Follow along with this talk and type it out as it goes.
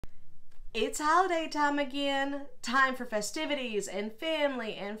It's holiday time again. Time for festivities and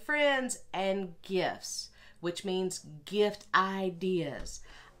family and friends and gifts, which means gift ideas.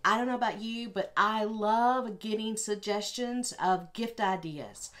 I don't know about you, but I love getting suggestions of gift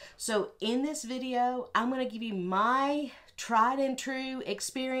ideas. So in this video, I'm going to give you my tried and true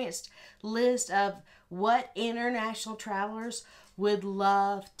experienced list of what international travelers would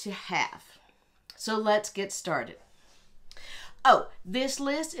love to have. So let's get started. Oh, this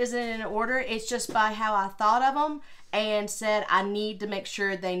list isn't in order. It's just by how I thought of them and said I need to make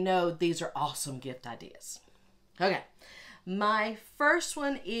sure they know these are awesome gift ideas. Okay, my first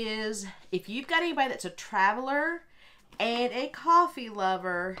one is if you've got anybody that's a traveler and a coffee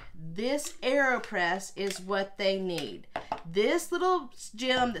lover, this aeropress is what they need. This little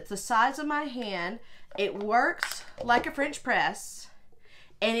gem that's the size of my hand, it works like a French press.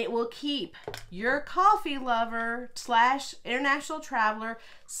 And it will keep your coffee lover / international traveler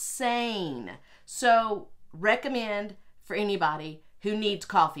sane. So recommend for anybody who needs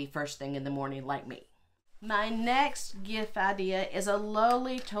coffee first thing in the morning like me. My next gift idea is a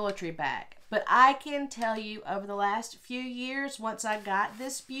lowly toiletry bag. But I can tell you over the last few years, once I got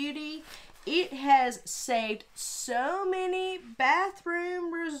this beauty, it has saved so many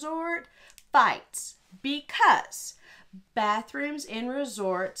bathroom resort fights because bathrooms in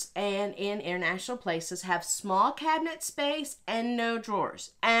resorts and in international places have small cabinet space and no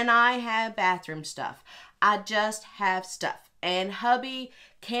drawers. And I have bathroom stuff. I just have stuff. And hubby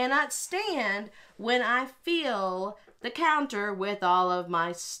cannot stand when I fill the counter with all of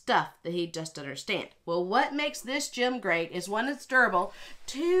my stuff that he just doesn't understand. Well, what makes this gem great is one, it's durable.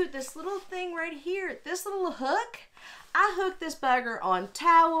 Two, this little thing right here, this little hook, I hook this bugger on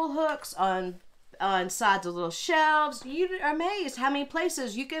towel hooks, on sides of little shelves. You are amazed how many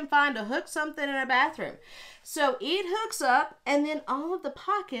places you can find to hook something in a bathroom. So it hooks up and then all of the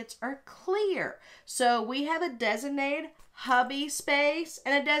pockets are clear. So we have a designated hubby space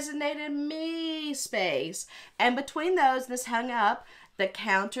and a designated me space. And between those, this hung up, the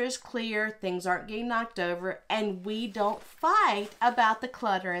counter is clear, things aren't getting knocked over, and we don't fight about the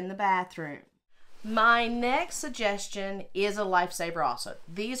clutter in the bathroom. My next suggestion is a lifesaver also.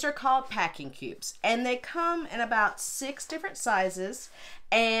 These are called packing cubes and they come in about 6 different sizes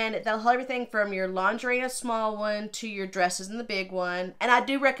and they'll hold everything from your laundry in a small one to your dresses in the big one. And I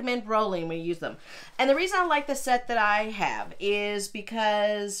do recommend rolling when you use them. And the reason I like the set that I have is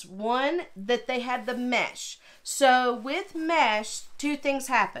because one, that they have the mesh. So with mesh, 2 things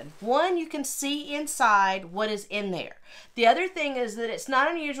happen. One, you can see inside what is in there. The other thing is that it's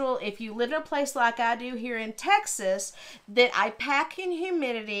not unusual if you live in a place like I do here in Texas that I pack in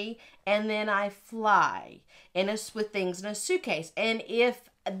humidity and then I fly with things in a suitcase. And if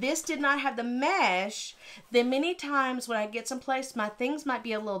this did not have the mesh, then many times when I get someplace, my things might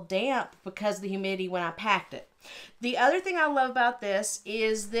be a little damp because of the humidity when I packed it. The other thing I love about this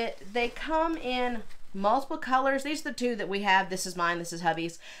is that they come in multiple colors. These are the 2 that we have. This is mine, this is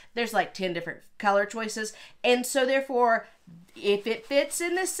hubby's. There's like 10 different color choices. And so therefore, if it fits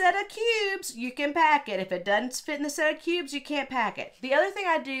in the set of cubes, you can pack it. If it doesn't fit in the set of cubes, you can't pack it. The other thing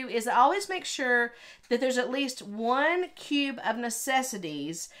I do is I always make sure that there's at least 1 cube of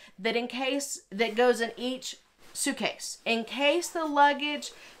necessities that goes in each suitcase. In case the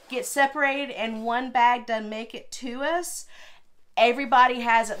luggage gets separated and one bag doesn't make it to us, everybody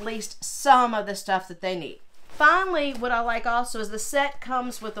has at least some of the stuff that they need. Finally, what I like also is the set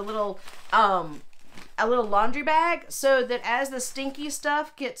comes with a little laundry bag so that as the stinky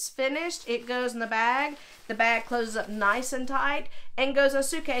stuff gets finished, it goes in the bag. The bag closes up nice and tight and goes in a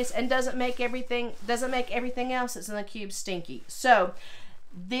suitcase and doesn't make everything else that's in the cube stinky. So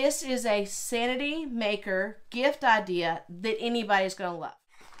this is a sanity maker gift idea that anybody's going to love.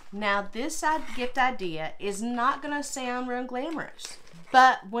 Now, this gift idea is not going to sound real glamorous,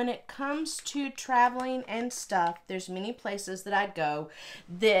 but when it comes to traveling and stuff, there's many places that I go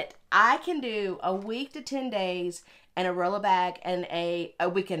that I can do a week to 10 days and a roller bag and a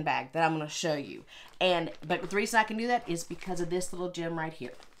weekend bag that I'm going to show you. But the reason I can do that is because of this little gem right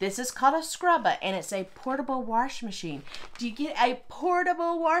here. This is called a scrubba, and it's a portable wash machine. Do you get a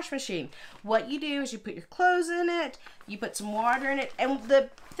portable wash machine? What you do is you put your clothes in it, you put some water in it, and the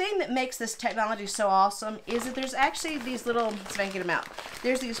thing that makes this technology so awesome is that there's actually these little, let's see if I can get them out.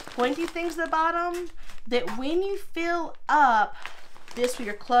 There's these pointy things at the bottom that when you fill up this with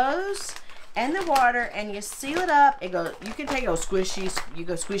your clothes and the water and you seal it up, it goes, you can take it, squishy, you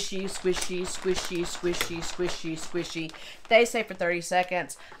go squishy, squishy, squishy, squishy, squishy, squishy. They say for 30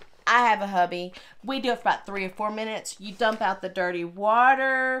 seconds. I have a hubby. We do it for about 3 or 4 minutes. You dump out the dirty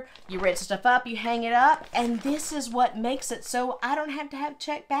water, you rinse stuff up, you hang it up, and this is what makes it so I don't have to have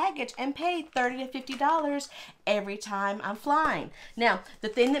checked baggage and pay $30 to $50 every time I'm flying. Now, the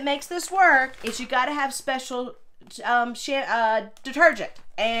thing that makes this work is you got to have special detergent,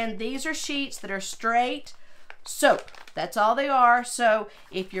 and these are sheets that are straight soap. That's all they are. So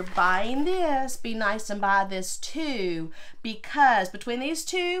if you're buying this, be nice and buy this too, because between these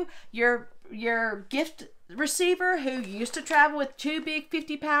two, your gift receiver who used to travel with 2 big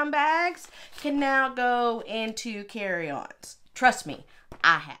 50-pound bags can now go into carry-ons. Trust me,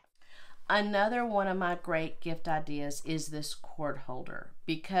 I have. Another one of my great gift ideas is this cord holder,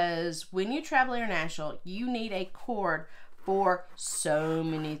 because when you travel international, you need a cord for so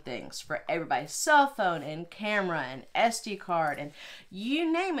many things, for everybody's cell phone and camera and SD card and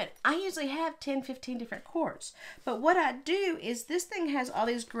you name it. I usually have 10-15 different cords, but what I do is this thing has all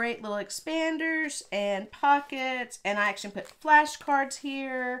these great little expanders and pockets, and I actually put flash cards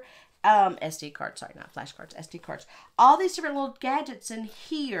here, SD cards, sorry, not flash cards, SD cards, all these different little gadgets in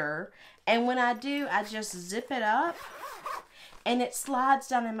here, and when I do, I just zip it up and it slides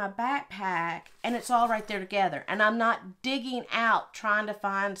down in my backpack, and it's all right there together. And I'm not digging out trying to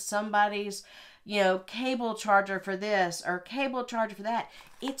find somebody's, cable charger for this or cable charger for that.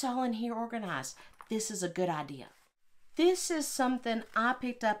 It's all in here organized. This is a good idea. This is something I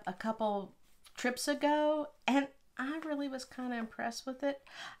picked up a couple trips ago, and I really was kind of impressed with it.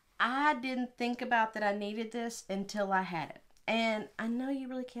 I didn't think about that I needed this until I had it. And I know you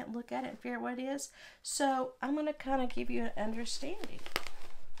really can't look at it and figure out what it is, so I'm going to kind of give you an understanding.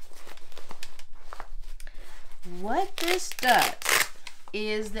 What this does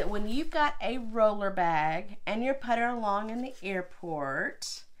is that when you've got a roller bag and you're putting along in the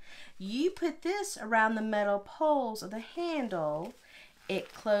airport, you put this around the metal poles of the handle.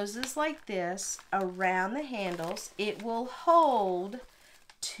 It closes like this around the handles. It will hold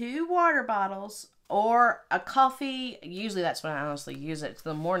 2 water bottles or a coffee. Usually that's when I honestly use it, in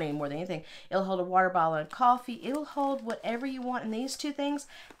the morning more than anything. It'll hold a water bottle and coffee. It'll hold whatever you want in these 2 things.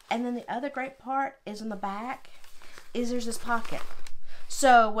 And then the other great part is in the back is there's this pocket.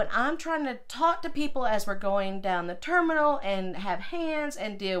 So when I'm trying to talk to people as we're going down the terminal and have hands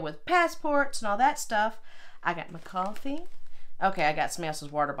and deal with passports and all that stuff, I got my coffee. Okay, I got somebody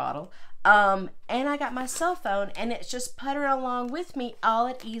else's water bottle. And I got my cell phone, and it's just puttering along with me, all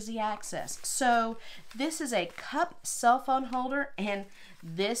at easy access. So this is a cup cell phone holder, and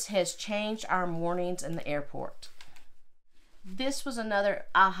this has changed our mornings in the airport. This was another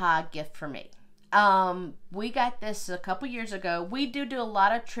aha gift for me. We got this a couple years ago. We do a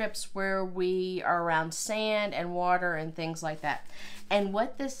lot of trips where we are around sand and water and things like that. And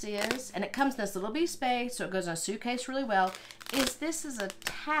what this is, and it comes in this little bitty space, so it goes in a suitcase really well, is this is a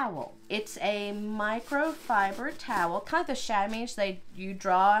towel. It's a microfiber towel, kind of the chamois you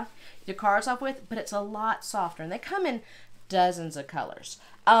draw your cars off with, but it's a lot softer. And they come in dozens of colors.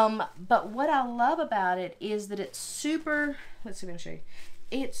 But what I love about it is that it's super, let's see if I can show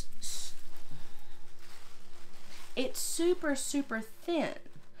you. It's super, super thin.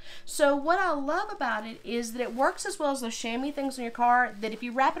 So what I love about it is that it works as well as those chamois things in your car, that if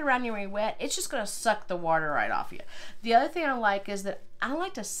you wrap it around you when you're wet, it's just going to suck the water right off you. The other thing I like is that I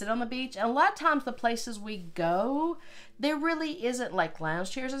like to sit on the beach, and a lot of times the places we go, there really isn't like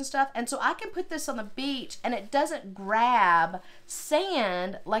lounge chairs and stuff, and so I can put this on the beach and it doesn't grab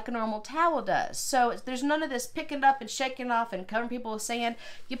sand like a normal towel does. So there's none of this picking up and shaking off and covering people with sand.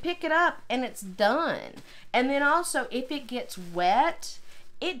 You pick it up and it's done. And then also if it gets wet,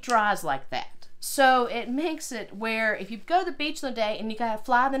 it dries like that. So it makes it where if you go to the beach the day and you gotta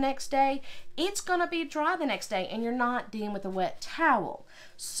fly the next day, it's gonna be dry the next day and you're not dealing with a wet towel.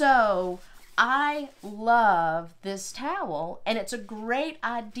 So I love this towel, and it's a great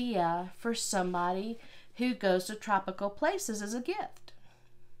idea for somebody who goes to tropical places as a gift.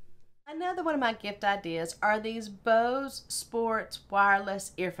 Another one of my gift ideas are these Bose Sports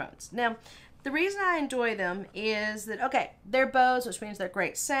wireless earphones. Now, the reason I enjoy them is that, okay, they're Bose, which means they're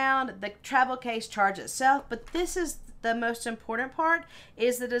great sound. The travel case charges itself, but this is the most important part,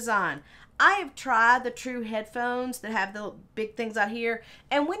 is the design. I have tried the true headphones that have the big things out here,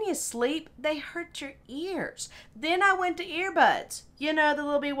 and when you sleep, they hurt your ears. Then I went to earbuds, the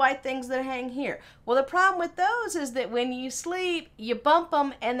little bitty white things that hang here. Well, the problem with those is that when you sleep, you bump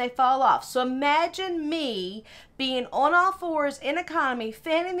them and they fall off. So imagine me being on all fours in economy,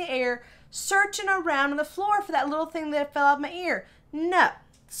 fanning the air, searching around on the floor for that little thing that fell off my ear. No.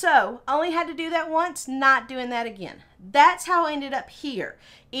 So, only had to do that once, not doing that again. That's how I ended up here,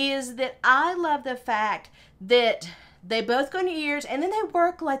 is that I love the fact that They both go in your ears, and then they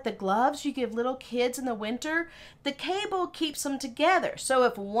work like the gloves you give little kids in the winter. The cable keeps them together. So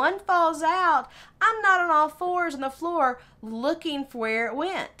if one falls out, I'm not on all fours on the floor looking for where it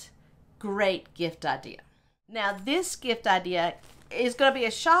went. Great gift idea. Now this gift idea is going to be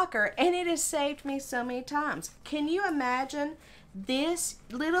a shocker, and it has saved me so many times. Can you imagine? This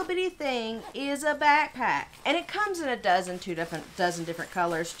little bitty thing is a backpack, and it comes in a dozen different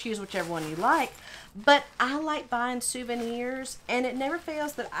colors. Choose whichever one you like. But I like buying souvenirs, and it never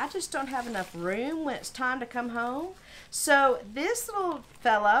fails that I just don't have enough room when it's time to come home. So this little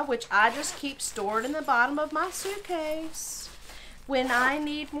fella, which I just keep stored in the bottom of my suitcase, when I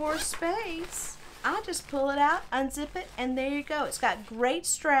need more space, I just pull it out, unzip it, and there you go. It's got great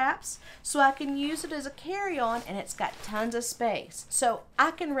straps, so I can use it as a carry-on, and it's got tons of space. So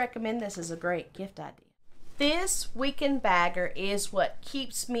I can recommend this as a great gift idea. This weekend bagger is what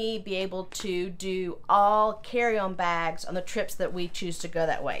keeps me be able to do all carry-on bags on the trips that we choose to go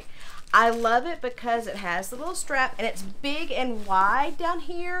that way. I love it because it has the little strap, and it's big and wide down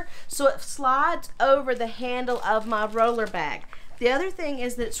here, so it slides over the handle of my roller bag. The other thing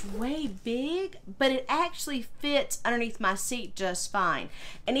is that it's way big, but it actually fits underneath my seat just fine.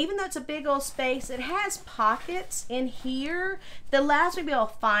 And even though it's a big old space, it has pockets in here that allows me to be able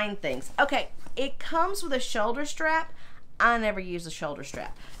to find things. Okay, it comes with a shoulder strap. I never use the shoulder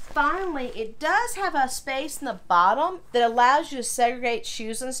strap. Finally, it does have a space in the bottom that allows you to segregate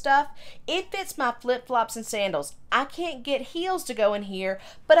shoes and stuff. It fits my flip-flops and sandals. I can't get heels to go in here,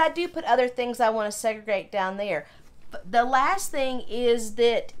 but I do put other things I want to segregate down there. The last thing is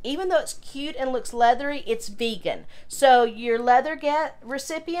that even though it's cute and looks leathery, it's vegan. So your leather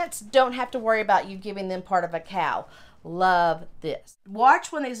recipients don't have to worry about you giving them part of a cow. Love this.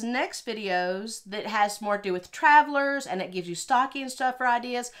 Watch one of these next videos that has more to do with travelers, and it gives you stocking stuffer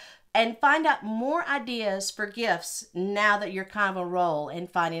ideas, and find out more ideas for gifts now that you're kind of a roll in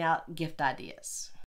finding out gift ideas.